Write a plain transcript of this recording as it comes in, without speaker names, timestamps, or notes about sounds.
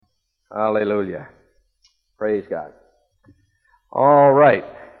Hallelujah. Praise God. All right.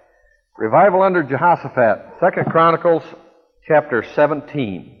 Revival under Jehoshaphat. 2 Chronicles chapter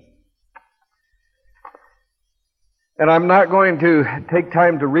 17. And I'm not going to take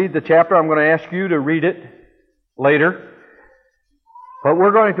time to read the chapter. I'm going to ask you to read it later. But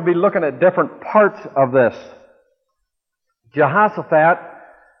we're going to be looking at different parts of this. Jehoshaphat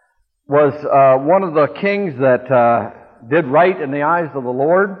was one of the kings that did right in the eyes of the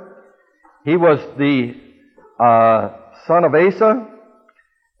Lord. He was the son of Asa,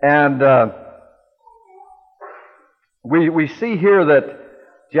 and we see here that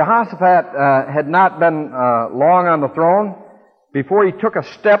Jehoshaphat had not been long on the throne before he took a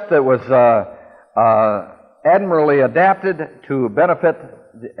step that was admirably adapted to benefit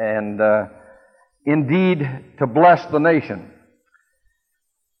and indeed to bless the nation.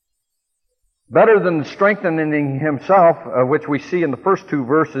 Better than strengthening himself, which we see in the first two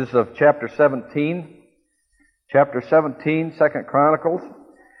verses of chapter 17. Chapter 17, 2 Chronicles.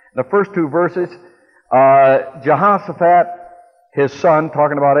 The first two verses, Jehoshaphat, his son,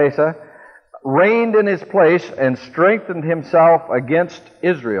 talking about Asa, reigned in his place and strengthened himself against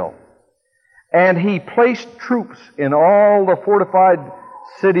Israel. And he placed troops in all the fortified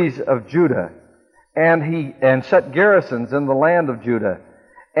cities of Judah, and set garrisons in the land of Judah,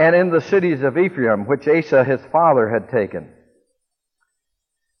 and in the cities of Ephraim, which Asa his father had taken.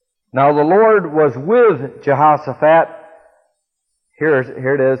 Now the Lord was with Jehoshaphat, here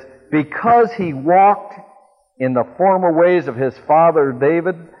it is, because he walked in the former ways of his father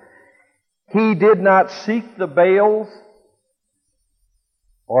David. He did not seek the Baals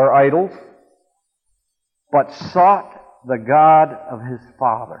or idols, but sought the God of his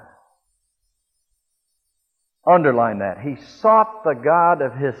father. Underline that. He sought the God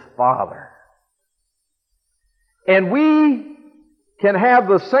of his father. And we can have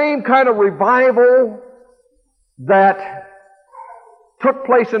the same kind of revival that took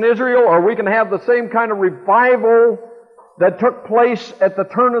place in Israel, or we can have the same kind of revival that took place at the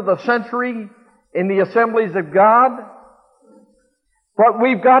turn of the century in the assemblies of God. But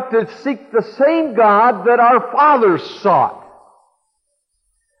we've got to seek the same God that our fathers sought.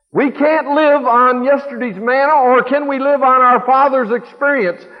 We can't live on yesterday's manna, or can we live on our father's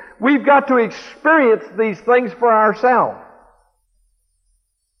experience? We've got to experience these things for ourselves.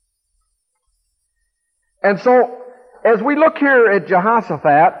 And so, as we look here at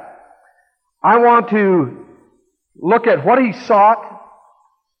Jehoshaphat, I want to look at what he sought.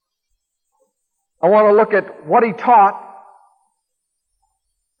 I want to look at what he taught.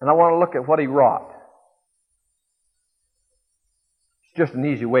 And I want to look at what he wrought. It's just an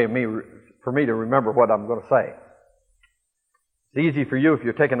easy way for me to remember what I'm going to say. It's easy for you if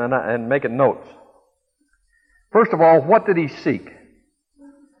you're taking and making notes. First of all, what did he seek?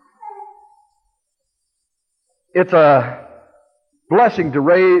 It's a blessing to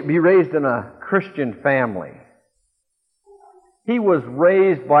be raised in a Christian family. He was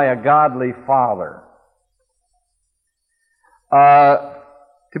raised by a godly father.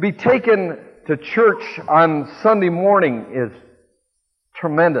 To be taken to church on Sunday morning is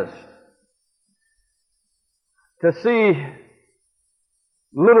tremendous. To see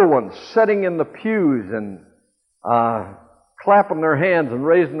little ones sitting in the pews and clapping their hands and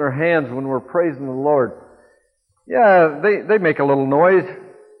raising their hands when we're praising the Lord. Yeah, they make a little noise,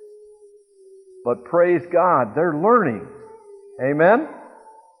 but praise God, they're learning. Amen?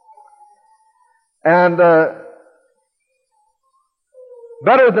 And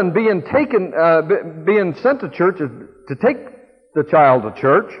better than being sent to church is to take the child to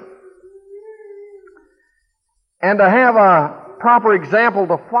church and to have a proper example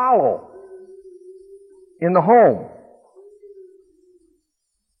to follow in the home.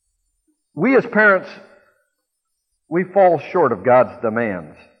 We as parents, we fall short of God's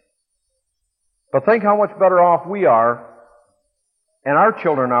demands. But think how much better off we are, and our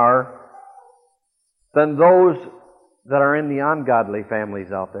children are, than those that are in the ungodly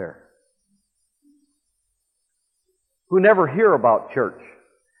families out there, who never hear about church.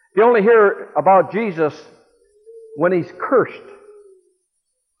 You only hear about Jesus when He's cursed,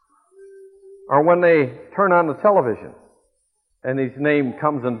 or when they turn on the television and His name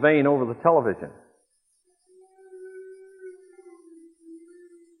comes in vain over the television.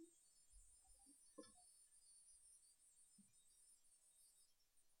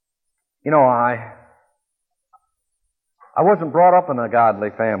 You know, I wasn't brought up in a godly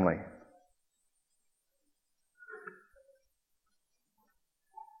family.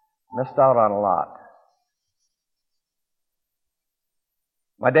 Missed out on a lot.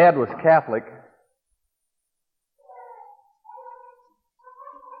 My dad was Catholic.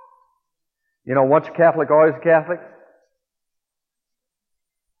 You know, once a Catholic, always a Catholic.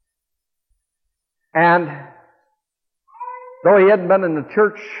 And though he hadn't been in the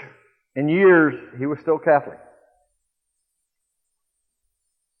church in years, he was still Catholic.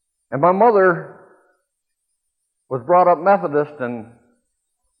 And my mother was brought up Methodist, and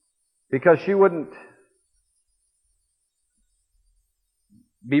because she wouldn't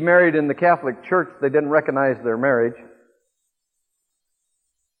be married in the Catholic Church, they didn't recognize their marriage.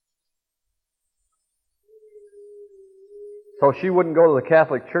 So she wouldn't go to the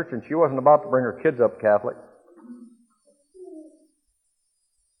Catholic Church, and she wasn't about to bring her kids up Catholic.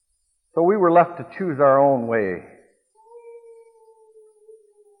 So we were left to choose our own way.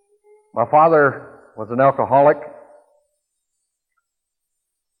 My father was an alcoholic.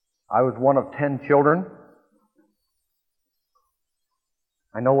 I was one of 10 children.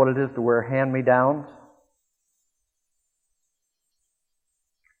 I know what it is to wear hand-me-downs.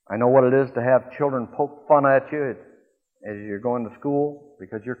 I know what it is to have children poke fun at you as you're going to school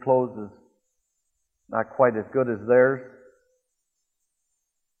because your clothes is not quite as good as theirs.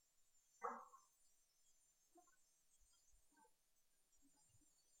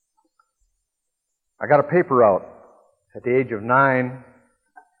 I got a paper route at the age of 9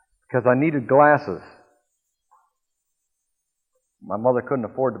 because I needed glasses. My mother couldn't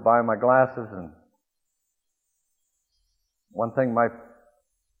afford to buy my glasses, and one thing my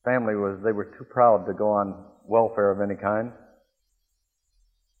family was, they were too proud to go on welfare of any kind.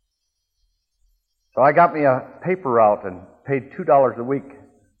 So I got me a paper route and paid $2 a week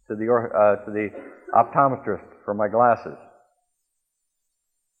to the optometrist for my glasses.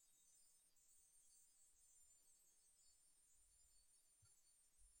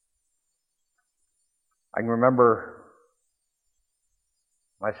 I can remember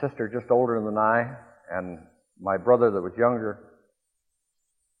my sister just older than I and my brother that was younger.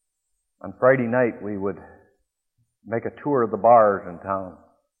 On Friday night, we would make a tour of the bars in town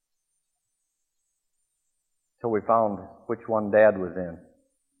till we found which one Dad was in.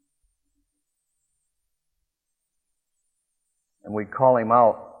 And we'd call him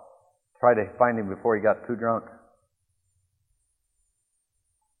out, try to find him before he got too drunk.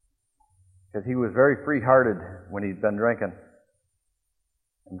 Because he was very free-hearted when he'd been drinking.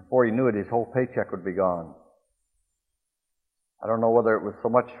 And before he knew it, his whole paycheck would be gone. I don't know whether it was so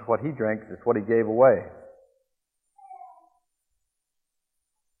much what he drank as what he gave away.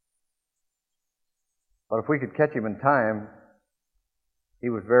 But if we could catch him in time, he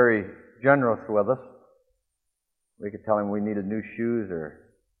was very generous with us. We could tell him we needed new shoes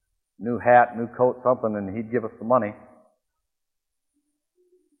or new hat, new coat, something, and he'd give us the money.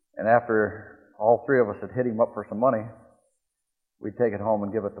 And after all three of us had hit him up for some money, we'd take it home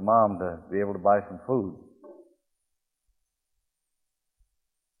and give it to Mom to be able to buy some food.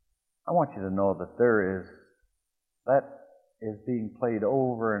 I want you to know that that is being played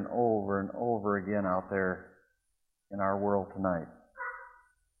over and over and over again out there in our world tonight.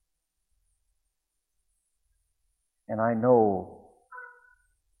 And I know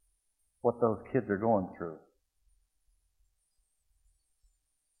what those kids are going through.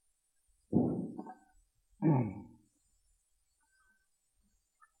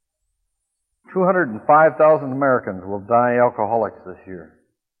 $205,000 Americans will die alcoholics this year.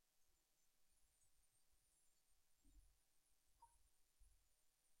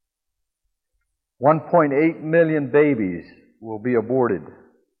 $1.8 million babies will be aborted.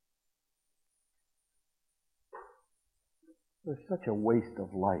 There's such a waste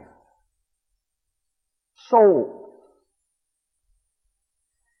of life. Souls.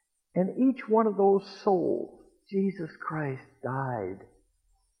 And each one of those souls, Jesus Christ died,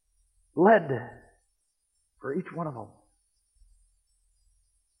 bled for each one of them.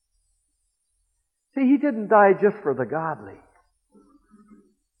 See, He didn't die just for the godly.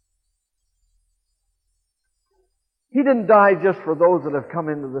 He didn't die just for those that have come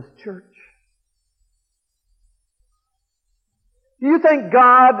into this church. Do you think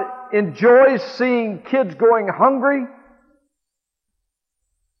God enjoys seeing kids going hungry?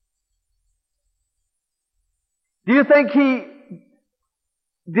 Do you think He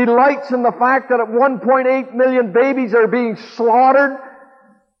delights in the fact that 1.8 million babies are being slaughtered?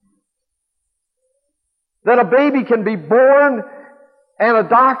 That a baby can be born and a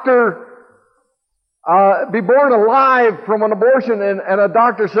doctor be born alive from an abortion and a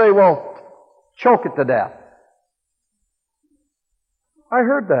doctor say, well, choke it to death. I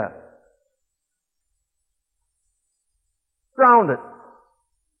heard that. Drown it.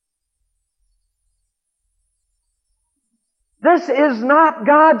 This is not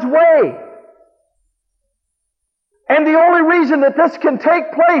God's way. And the only reason that this can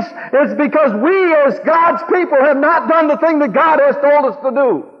take place is because we as God's people have not done the thing that God has told us to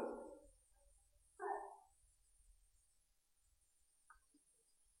do.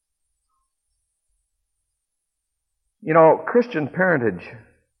 You know, Christian parentage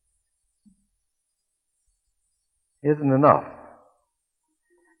isn't enough.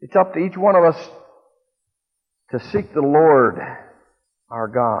 It's up to each one of us to seek the Lord our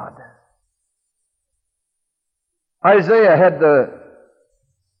God. Isaiah had the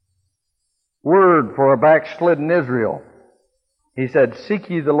word for a backslidden Israel. He said, "Seek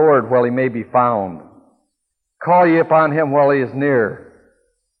ye the Lord while He may be found. Call ye upon Him while He is near."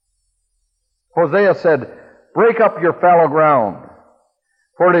 Hosea said, "Break up your fallow ground,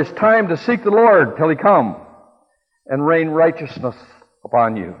 for it is time to seek the Lord till He come and rain righteousness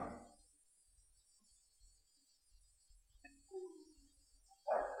upon you."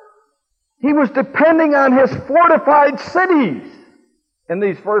 He was depending on His fortified cities in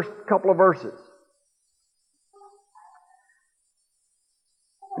these first couple of verses.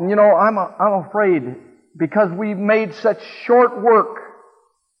 And you know, I'm afraid because we've made such short work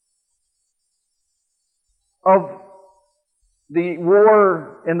of the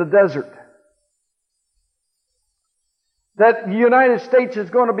war in the desert that the United States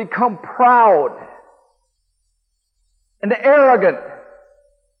is going to become proud and arrogant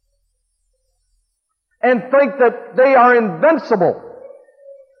and think that they are invincible,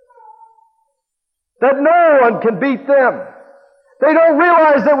 that no one can beat them. They don't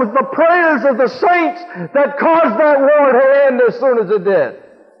realize it was the prayers of the saints that caused that war to end as soon as it did.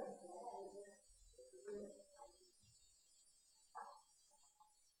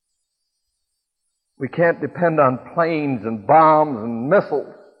 We can't depend on planes and bombs and missiles.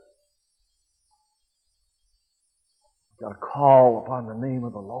 We've got to call upon the name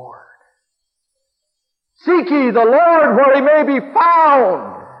of the Lord. Seek ye the Lord while He may be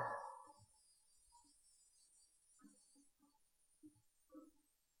found.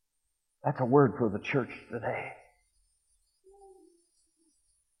 That's a word for the church today.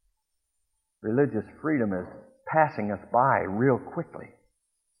 Religious freedom is passing us by real quickly.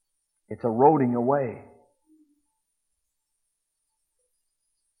 It's eroding away.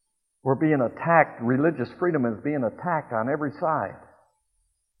 We're being attacked. Religious freedom is being attacked on every side.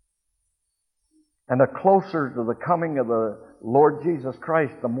 And the closer to the coming of the Lord Jesus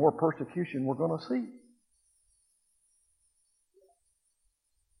Christ, the more persecution we're going to see.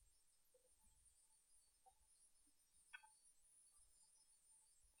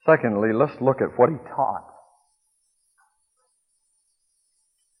 Secondly, let's look at what He taught.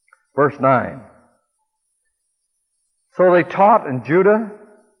 Verse 9. So they taught in Judah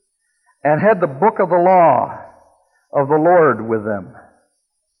and had the book of the law of the Lord with them.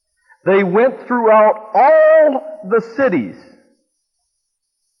 They went throughout all the cities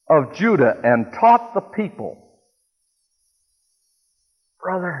of Judah and taught the people.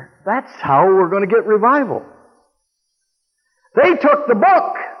 Brother, that's how we're going to get revival. They took the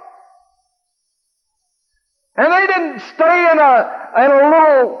book. And they didn't stay in a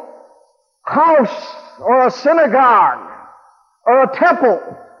little house or a synagogue or a temple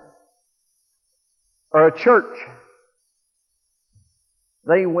or a church.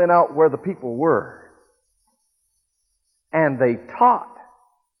 They went out where the people were and they taught.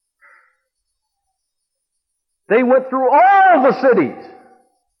 They went through all the cities.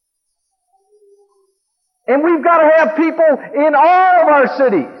 And we've got to have people in all of our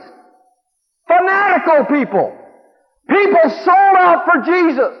cities. Fanatical people. People sold out for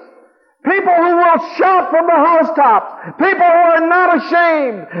Jesus. People who will shout from the housetops. People who are not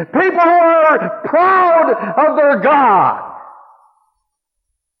ashamed. People who are proud of their God.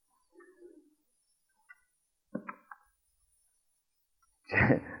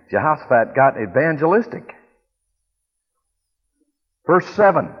 Jehoshaphat got evangelistic. Verse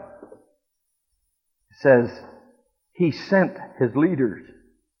 7 says, he sent his leaders.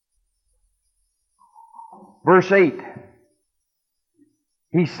 Verse 8,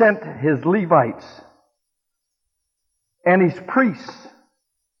 he sent his Levites and his priests.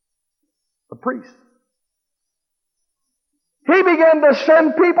 The priests. He began to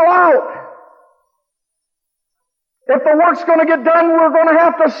send people out. If the work's going to get done, we're going to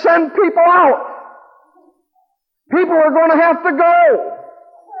have to send people out. People are going to have to go.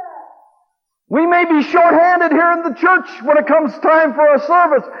 We may be short-handed here in the church when it comes time for a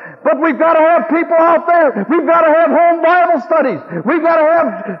service, but we've got to have people out there. We've got to have home Bible studies. We've got to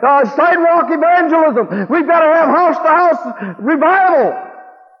have sidewalk evangelism. We've got to have house-to-house revival.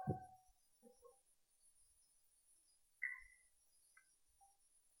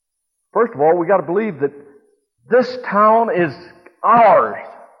 First of all, we've got to believe that This town is ours.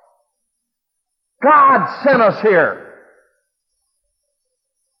 God sent us here.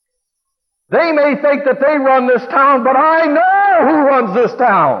 They may think that they run this town, but I know who runs this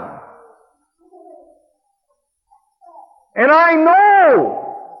town. And I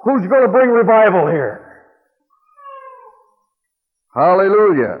know who's going to bring revival here.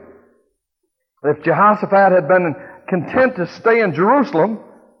 Hallelujah. If Jehoshaphat had been content to stay in Jerusalem,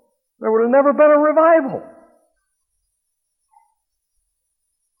 there would have never been a revival.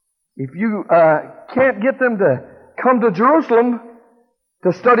 If you can't get them to come to Jerusalem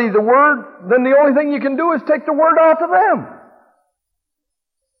to study the Word, then the only thing you can do is take the Word out to them.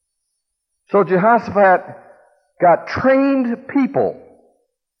 So Jehoshaphat got trained people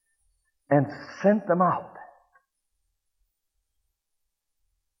and sent them out.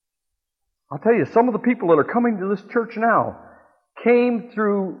 I'll tell you, some of the people that are coming to this church now came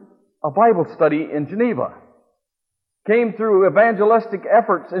through a Bible study in Geneva, came through evangelistic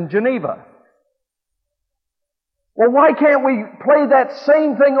efforts in Geneva. Well, why can't we play that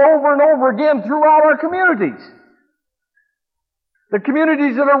same thing over and over again throughout our communities? The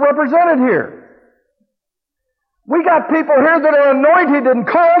communities that are represented here. We got people here that are anointed and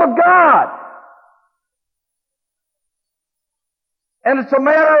called of God. And it's a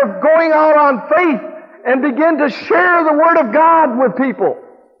matter of going out on faith and begin to share the Word of God with people.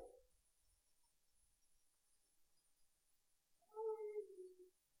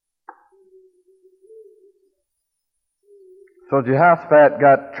 So Jehoshaphat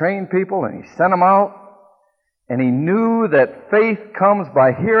got trained people and he sent them out. And he knew that faith comes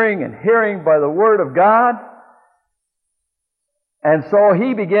by hearing and hearing by the Word of God. And so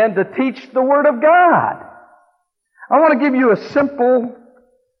he began to teach the Word of God. I want to give you a simple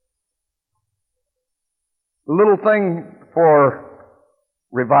little thing for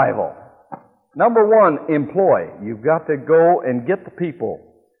revival. Number one, employ. You've got to go and get the people.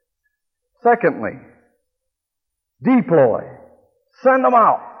 Secondly, deploy. Send them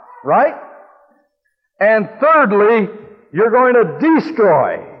out, right? And thirdly, you're going to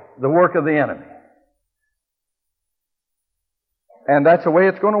destroy the work of the enemy. And that's the way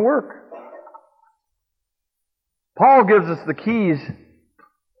it's going to work. Paul gives us the keys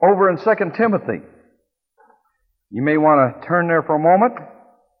over in 2 Timothy. You may want to turn there for a moment.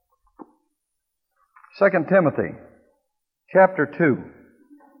 2 Timothy, chapter 2.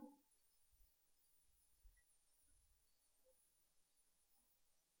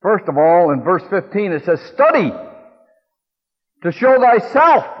 First of all, in verse 15, it says, "Study to show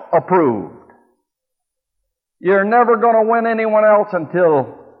thyself approved." You're never going to win anyone else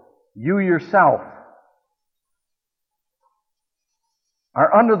until you yourself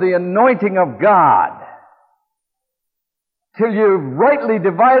are under the anointing of God. Till you've rightly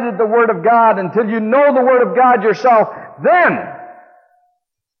divided the Word of God, until you know the Word of God yourself, then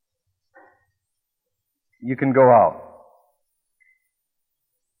you can go out.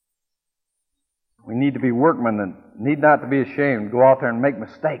 We need to be workmen and need not to be ashamed. Go out there and make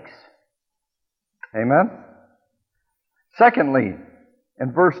mistakes. Amen? Secondly,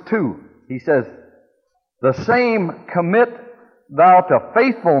 in verse 2, he says, "The same commit thou to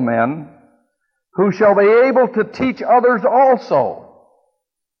faithful men, who shall be able to teach others also."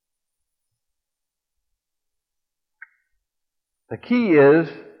 The key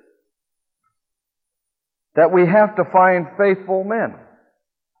is that we have to find faithful men.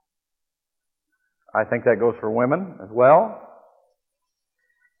 I think that goes for women as well.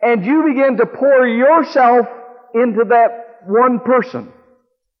 And you begin to pour yourself into that one person.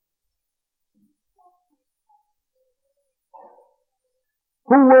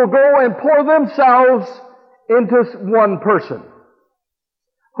 Who will go and pour themselves into one person.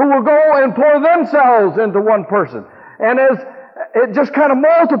 Who will go and pour themselves into one person. And as it just kind of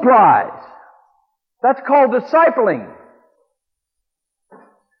multiplies. That's called discipling.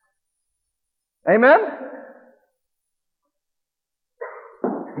 Amen?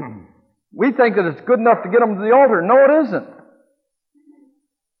 We think that it's good enough to get them to the altar. No, it isn't.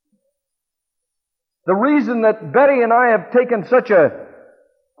 The reason that Betty and I have taken such a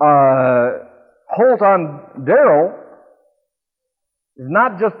hold on Darrell is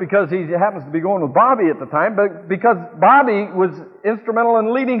not just because he happens to be going with Bobby at the time, but because Bobby was instrumental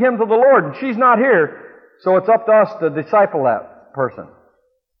in leading him to the Lord, and she's not here, so it's up to us to disciple that person.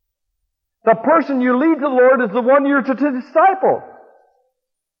 The person you lead to the Lord is the one you're to disciple.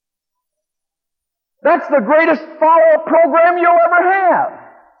 That's the greatest follow-up program you'll ever have.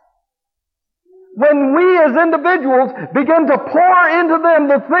 When we as individuals begin to pour into them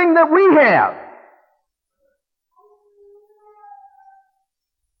the thing that we have.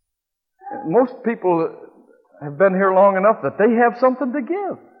 Most people have been here long enough that they have something to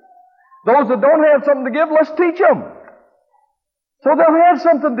give. Those that don't have something to give, let's teach them. So they'll have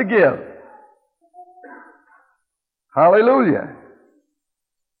something to give. Hallelujah.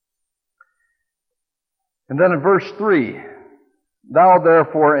 And then in verse 3, thou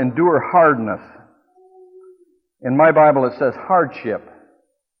therefore endure hardness. In my Bible it says hardship.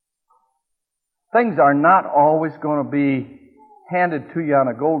 Things are not always going to be handed to you on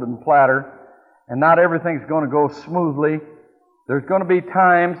a golden platter, and not everything's going to go smoothly. There's going to be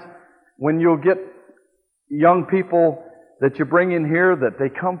times when you'll get young people that you bring in here that they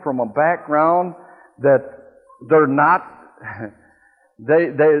come from a background that they're not,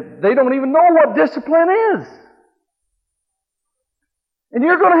 they don't even know what discipline is. And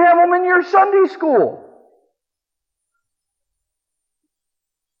you're going to have them in your Sunday school.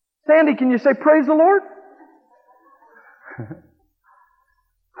 Sandy, can you say praise the Lord?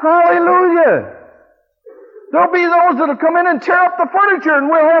 Hallelujah. There'll be those that'll come in and tear up the furniture and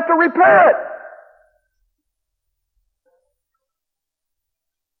we'll have to repair it.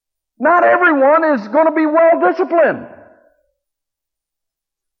 Not everyone is going to be well disciplined.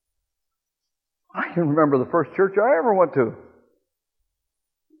 I can remember the first church I ever went to.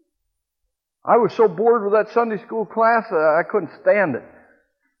 I was so bored with that Sunday school class, I couldn't stand it.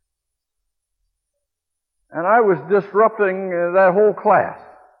 And I was disrupting that whole class.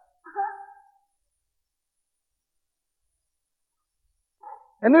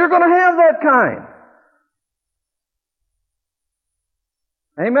 And they're going to have that kind.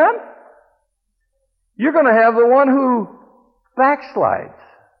 Amen? You're going to have the one who backslides.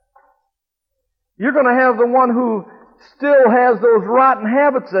 You're going to have the one who still has those rotten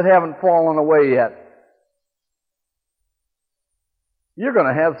habits that haven't fallen away yet. You're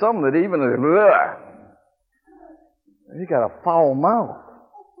going to have some that even, you got a foul mouth.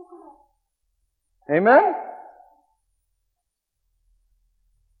 Amen?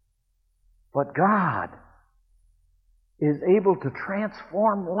 But God is able to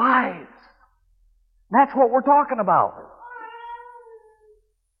transform lives. That's what we're talking about.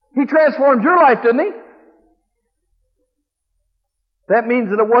 He transformed your life, didn't He? That means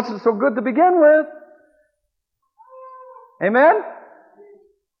that it wasn't so good to begin with. Amen?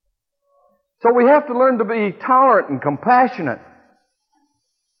 So we have to learn to be tolerant and compassionate.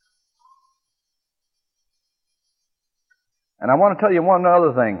 And I want to tell you one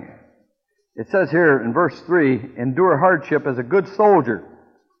other thing. It says here in verse 3, endure hardship as a good soldier.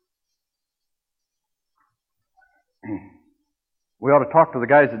 We ought to talk to the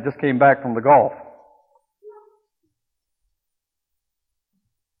guys that just came back from the Gulf.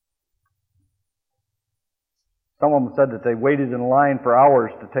 Some of them said that they waited in line for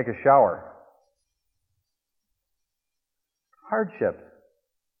hours to take a shower. Hardship.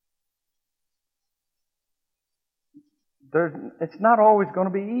 It's not always going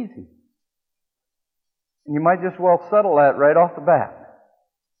to be easy. And you might just well settle that right off the bat.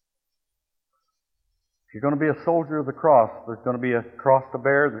 If you're going to be a soldier of the cross, there's going to be a cross to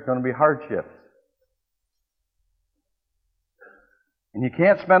bear, there's going to be hardships. And you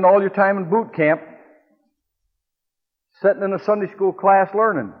can't spend all your time in boot camp sitting in a Sunday school class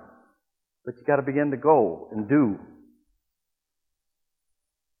learning. But you got to begin to go and do.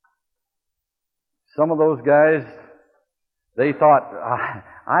 Some of those guys, they thought,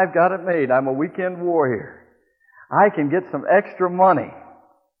 I've got it made. I'm a weekend warrior. I can get some extra money.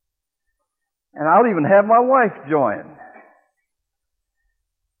 And I'll even have my wife join.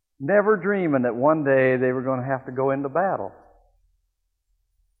 Never dreaming that one day they were going to have to go into battle.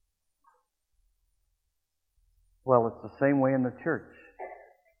 Well, it's the same way in the church.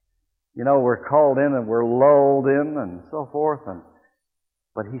 You know, we're called in and we're lulled in and so forth.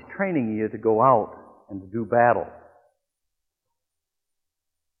 But He's training you to go out and to do battle.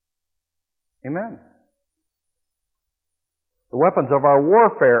 Amen. The weapons of our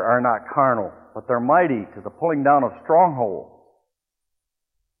warfare are not carnal, but they're mighty to the pulling down of strongholds.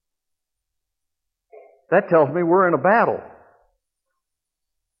 That tells me we're in a battle.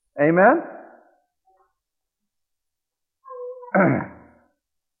 Amen?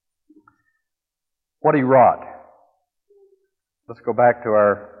 What He wrought. Let's go back to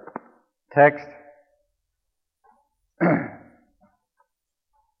our text.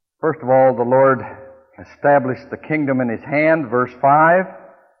 First of all, the Lord established the kingdom in His hand, verse 5.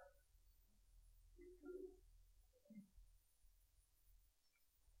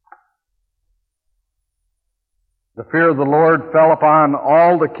 The fear of the Lord fell upon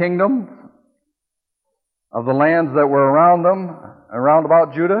all the kingdoms of the lands that were around them, around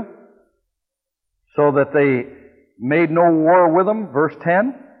about Judah, so that they made no war with them, verse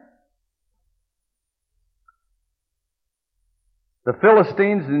 10. The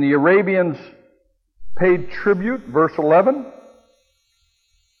Philistines and the Arabians paid tribute, verse 11.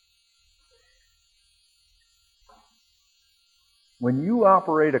 When you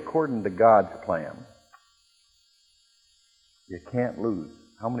operate according to God's plan, you can't lose.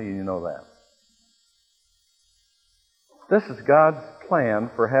 How many of you know that? This is God's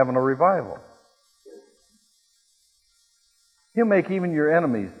plan for having a revival. He'll make even your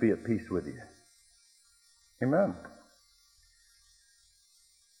enemies be at peace with you. Amen.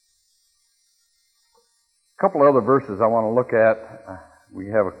 A couple other verses I want to look at. We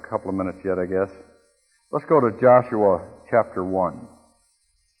have a couple of minutes yet, I guess. Let's go to Joshua chapter 1.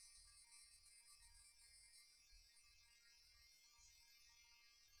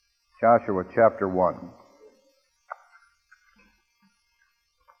 Joshua chapter 1.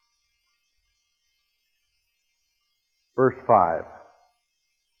 Verse 5.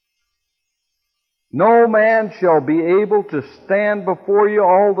 No man shall be able to stand before you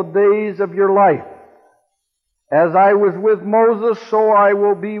all the days of your life. As I was with Moses, so I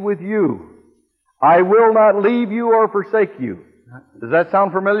will be with you. I will not leave you or forsake you. Does that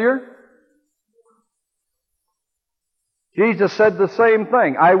sound familiar? Jesus said the same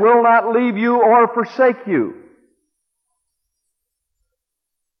thing. I will not leave you or forsake you.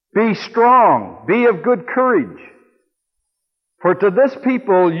 Be strong. Be of good courage. For to this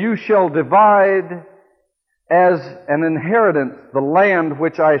people you shall divide as an inheritance the land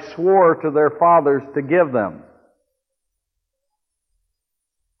which I swore to their fathers to give them.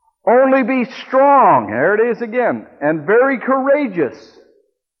 Only be strong, there it is again, and very courageous,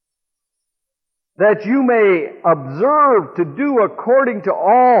 that you may observe to do according to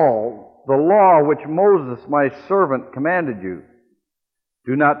all the law which Moses my servant commanded you.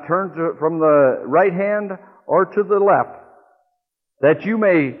 Do not turn from the right hand or to the left, that you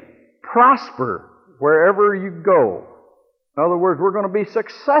may prosper wherever you go. In other words, we're going to be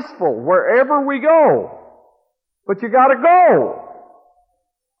successful wherever we go. But you got to go.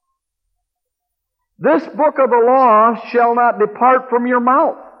 This book of the law shall not depart from your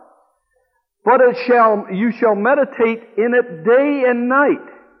mouth, but you shall meditate in it day and night,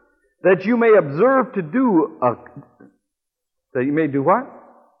 that you may observe to do that you may do what?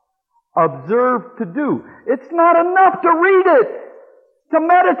 Observe to do. It's not enough to read it, to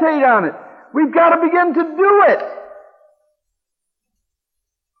meditate on it. We've got to begin to do it.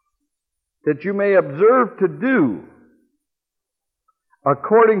 That you may observe to do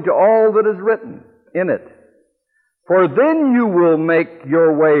according to all that is written in it. For then you will make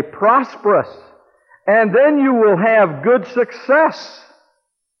your way prosperous, and then you will have good success.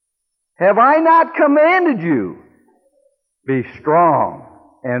 Have I not commanded you? Be strong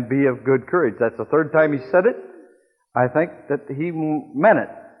and be of good courage. That's the third time he said it. I think that he meant it.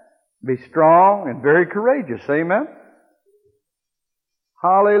 Be strong and very courageous. Amen?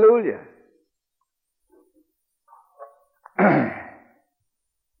 Hallelujah.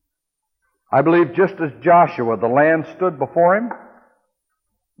 I believe just as Joshua, the land stood before him,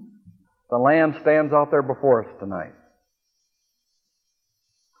 the land stands out there before us tonight.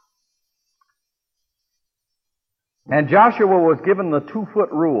 And Joshua was given the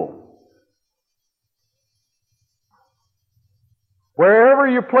 2-foot rule. Wherever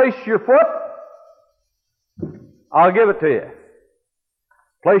you place your foot, I'll give it to you.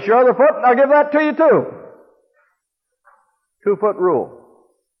 Place your other foot, and I'll give that to you too. 2-foot rule.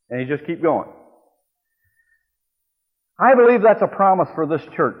 And you just keep going. I believe that's a promise for this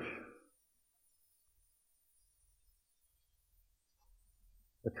church.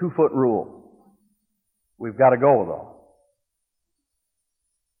 The 2-foot rule. We've got to go, though.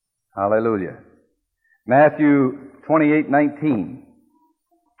 Hallelujah. Matthew 28:19.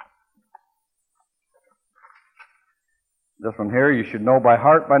 This one here you should know by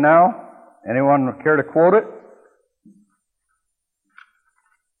heart by now. Anyone care to quote it?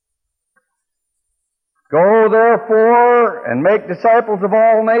 Go therefore and make disciples of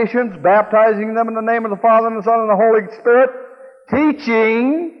all nations, baptizing them in the name of the Father and the Son and the Holy Spirit,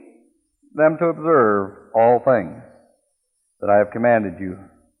 teaching them to observe all things that I have commanded you.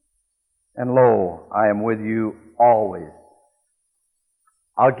 And lo, I am with you always.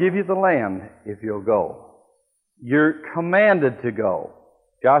 I'll give you the land if you'll go. You're commanded to go.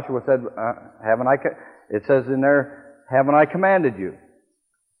 Joshua said, it says in there, haven't I commanded you?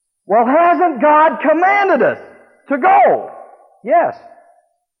 Well, hasn't God commanded us to go? Yes.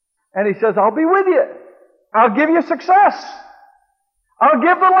 And he says, I'll be with you. I'll give you success. I'll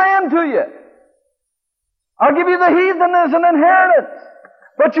give the land to you. I'll give you the heathen as an inheritance.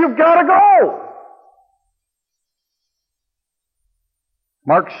 But you've got to go.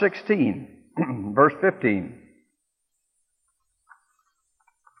 Mark 16, verse 15.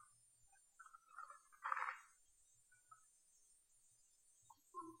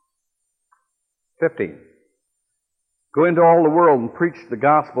 15. Go into all the world and preach the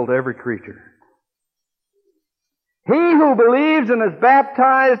gospel to every creature. He who believes and is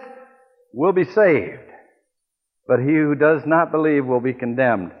baptized will be saved, but he who does not believe will be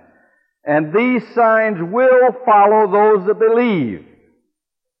condemned. And these signs will follow those that believe.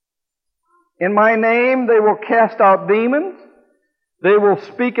 In my name they will cast out demons. They will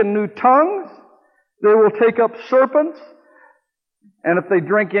speak in new tongues. They will take up serpents. And if they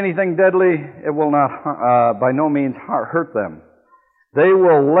drink anything deadly, it will not by no means hurt them. They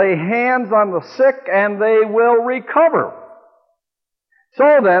will lay hands on the sick and they will recover.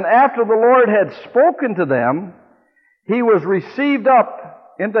 So then, after the Lord had spoken to them, he was received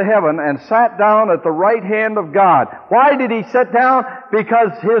up into heaven and sat down at the right hand of God. Why did he sit down?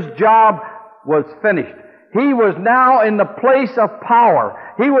 Because his job was finished. He was now in the place of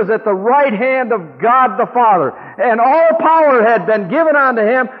power. He was at the right hand of God the Father. And all power had been given unto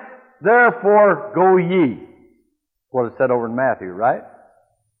him. Therefore, go ye. What it said over in Matthew, right?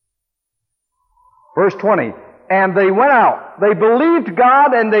 Verse 20. And they went out. They believed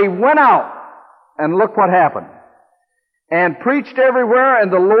God and they went out. And look what happened. And preached everywhere, and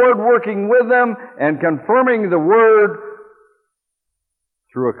the Lord working with them and confirming the word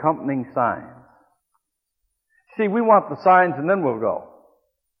through accompanying signs. See, we want the signs and then we'll go.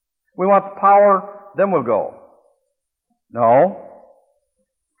 We want the power, then we'll go. No.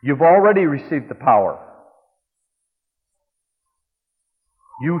 You've already received the power.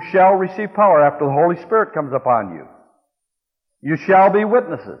 You shall receive power after the Holy Spirit comes upon you. You shall be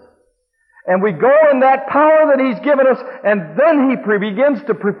witnesses. And we go in that power that He's given us, and then He begins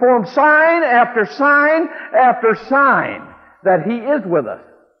to perform sign after sign after sign that He is with us.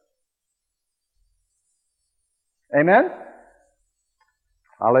 Amen?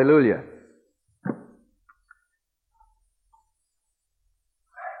 Hallelujah.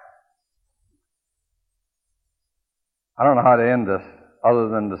 I don't know how to end this other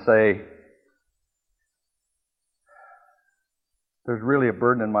than to say there's really a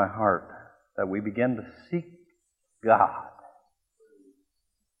burden in my heart that we begin to seek God.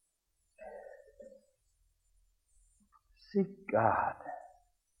 Seek God.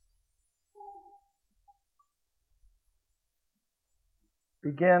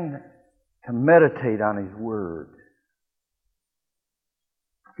 Begin to meditate on His Word.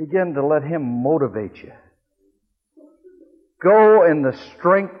 Begin to let Him motivate you. Go in the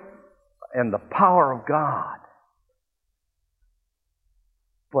strength and the power of God.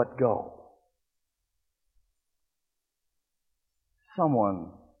 But go.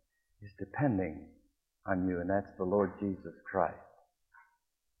 Someone is depending on you, and that's the Lord Jesus Christ.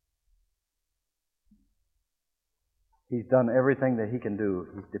 He's done everything that He can do.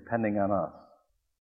 He's depending on us.